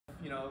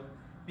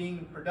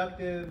being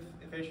productive,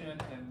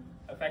 efficient, and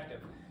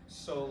effective.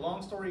 So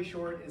long story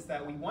short is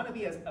that we want to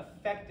be as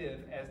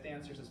effective as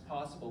dancers as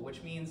possible,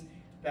 which means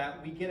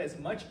that we get as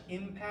much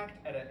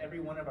impact at every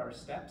one of our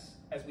steps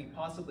as we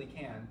possibly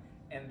can,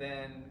 and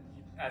then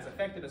as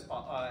effective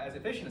as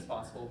efficient as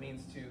possible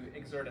means to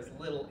exert as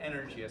little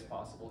energy as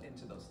possible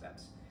into those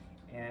steps.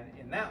 And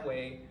in that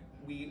way,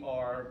 we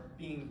are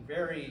being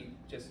very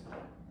just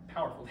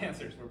powerful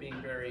dancers. We're being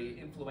very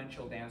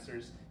influential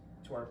dancers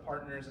to our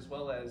partners, as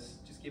well as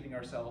just giving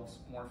ourselves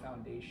more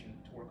foundation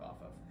to work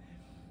off of.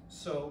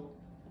 So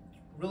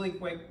really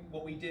quick,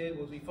 what we did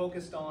was we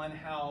focused on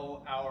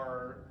how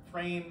our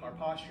frame, our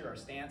posture, our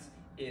stance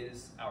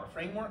is our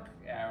framework,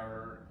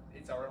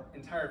 it's our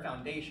entire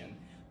foundation.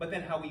 But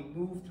then how we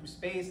move through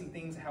space and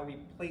things, how we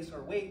place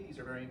our weight, these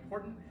are very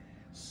important.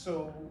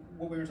 So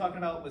what we were talking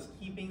about was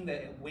keeping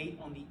the weight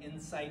on the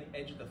inside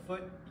edge of the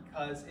foot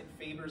because it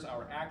favors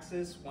our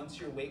axis. Once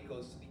your weight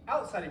goes to the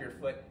outside of your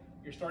foot,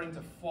 you're starting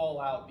to fall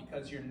out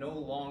because you're no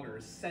longer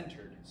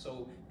centered.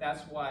 So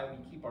that's why we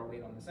keep our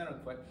weight on the center of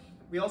the foot.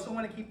 We also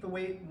want to keep the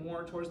weight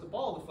more towards the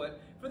ball of the foot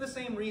for the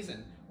same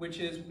reason, which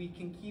is we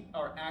can keep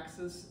our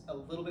axis a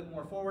little bit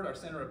more forward. Our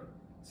center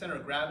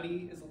of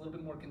gravity is a little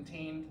bit more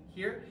contained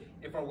here.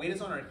 If our weight is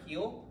on our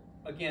heel,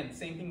 again,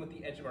 same thing with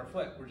the edge of our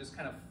foot. We're just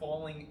kind of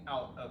falling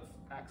out of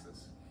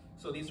axis.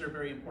 So these are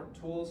very important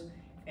tools.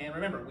 And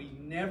remember, we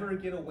never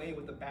get away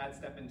with a bad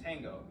step in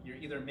tango. You're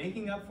either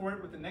making up for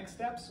it with the next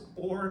steps,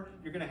 or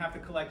you're gonna have to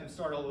collect and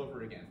start all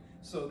over again.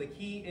 So the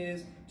key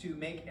is to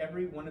make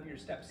every one of your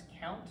steps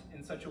count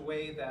in such a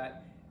way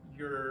that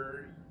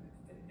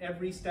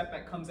every step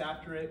that comes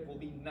after it will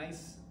be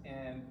nice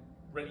and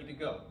ready to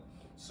go.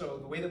 So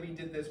the way that we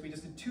did this, we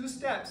just did 2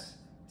 steps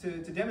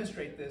to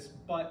demonstrate this,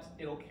 but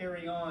it'll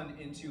carry on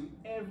into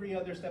every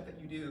other step that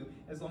you do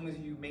as long as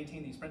you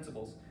maintain these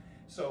principles.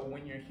 So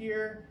when you're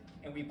here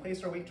and we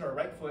place our weight to our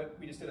right foot,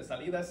 we just did a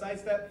salida side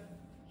step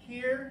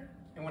here,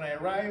 and when I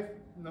arrive,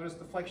 notice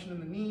the flexion in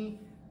the knee,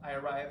 I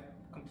arrive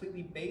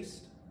completely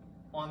based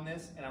on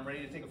this and I'm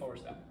ready to take a forward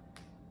step.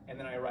 And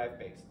then I arrive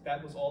based.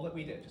 That was all that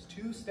we did, just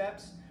 2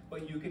 steps,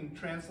 but you can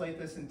translate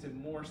this into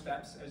more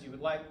steps as you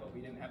would like, but we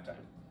didn't have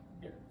time.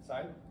 Here,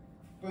 side,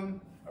 boom,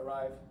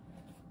 arrive,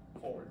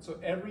 forward. So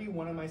every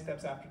one of my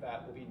steps after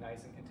that will be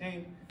nice and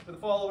contained. For the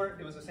follower,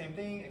 it was the same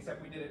thing,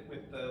 except we did it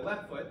with the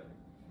left foot,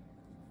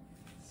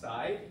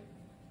 side,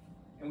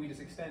 and we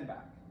just extend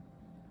back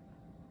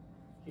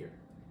here.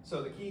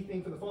 So the key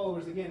thing for the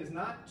followers, again, is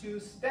not to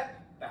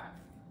step back,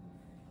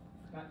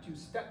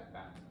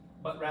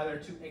 but rather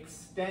to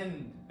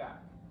extend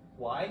back.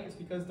 Why? It's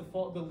because the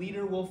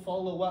leader will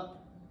follow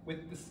up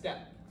with the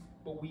step,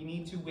 but we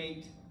need to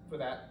wait for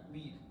that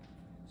lead.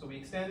 So we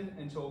extend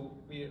until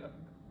we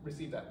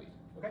receive that lead,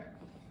 okay?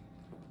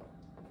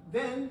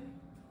 Then,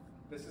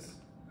 this is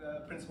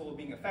the principle of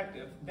being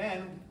effective.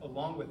 Then,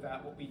 along with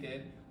that, what we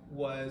did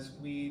was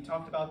we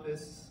talked about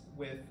this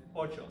with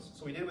ochos.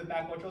 So we did it with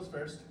back ochos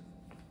first.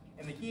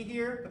 And the key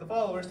here for the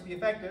followers to be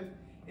effective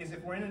is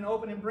if we're in an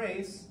open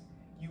embrace,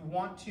 you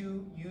want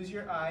to use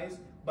your eyes,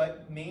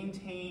 but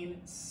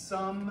maintain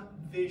some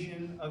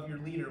vision of your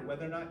leader,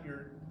 whether or not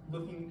you're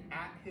looking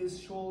at his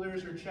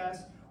shoulders or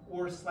chest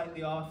or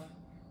slightly off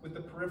with the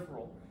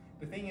peripheral.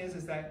 The thing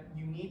is that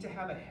you need to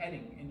have a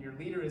heading, and your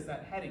leader is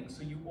that heading.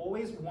 So you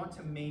always want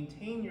to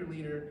maintain your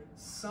leader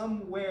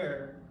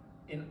somewhere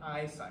in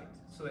eyesight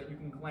so that you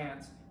can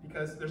glance,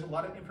 because there's a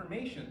lot of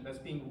information that's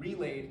being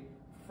relayed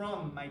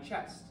from my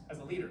chest as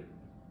a leader.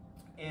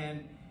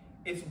 And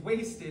it's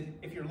wasted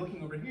if you're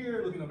looking over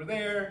here, looking over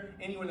there,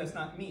 anywhere that's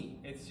not me.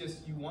 It's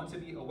just you want to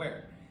be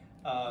aware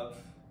of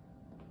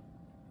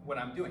what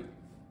I'm doing.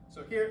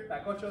 So here,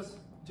 back ochos,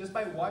 just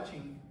by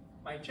watching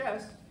my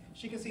chest,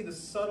 she can see the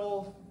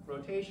subtle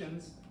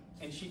rotations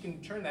and she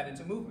can turn that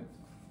into movement.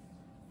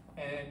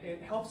 And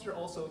it helps her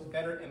also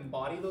better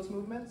embody those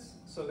movements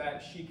so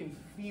that she can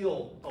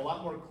feel a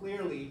lot more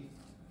clearly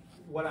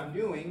what I'm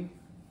doing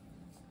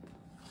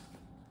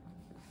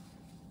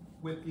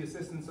with the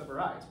assistance of her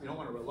eyes. We don't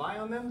want to rely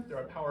on them. They're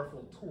a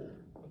powerful tool,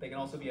 but they can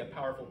also be a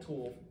powerful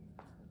tool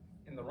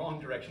in the wrong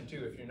direction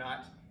too if you're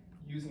not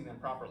using them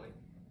properly.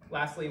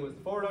 Lastly was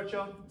the forward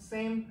ocho.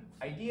 Same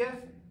idea.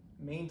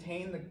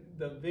 Maintain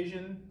the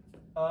vision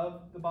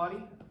of the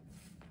body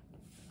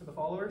for the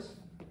followers.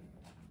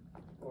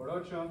 Forward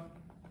ocho,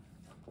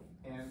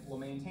 and we'll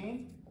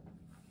maintain.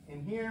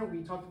 And here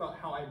we talked about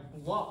how I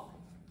block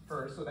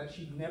her so that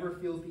she never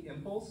feels the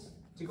impulse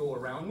to go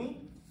around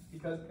me,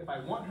 because if I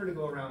want her to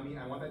go around me,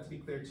 I want that to be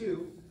clear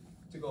too,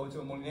 to go into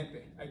a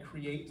molinete. I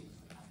create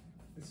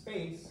the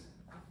space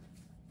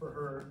for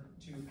her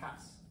to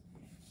pass.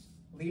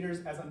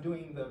 Leaders, as I'm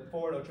doing the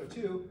forward ocho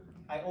too,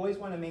 I always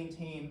want to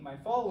maintain my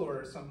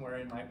follower somewhere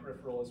in my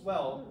peripheral as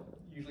well,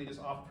 usually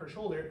just off her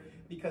shoulder,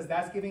 because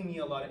that's giving me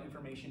a lot of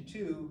information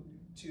too,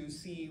 to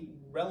see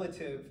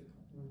relative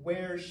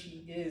where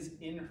she is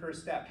in her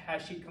step.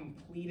 Has she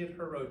completed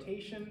her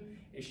rotation?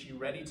 Is she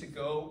ready to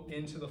go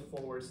into the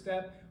forward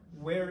step?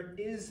 Where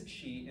is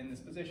she in this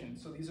position?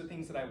 So these are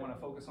things that I want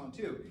to focus on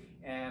too.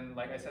 And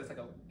like I said, it's like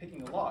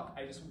picking a lock.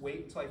 I just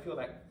wait until I feel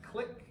that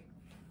click,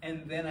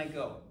 and then I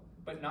go,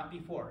 but not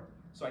before.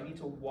 So I need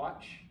to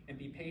watch and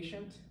be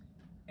patient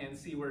and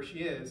see where she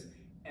is.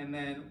 And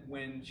then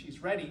when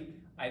she's ready,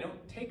 I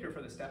don't take her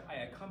for the step, I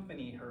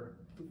accompany her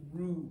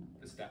through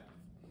the step.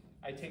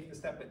 I take the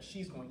step that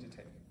she's going to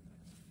take.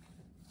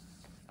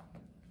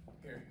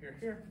 Here, here,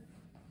 here.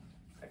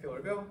 I feel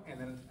her go, and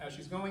then as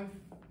she's going,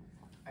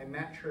 I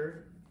match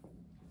her,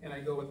 and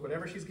I go with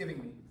whatever she's giving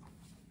me.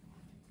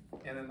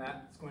 And then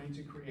that's going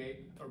to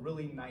create a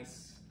really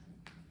nice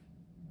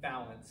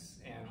balance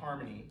and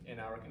harmony in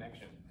our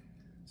connection.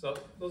 So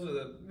those are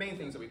the main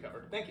things that we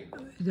covered. Thank you.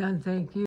 Done, thank you.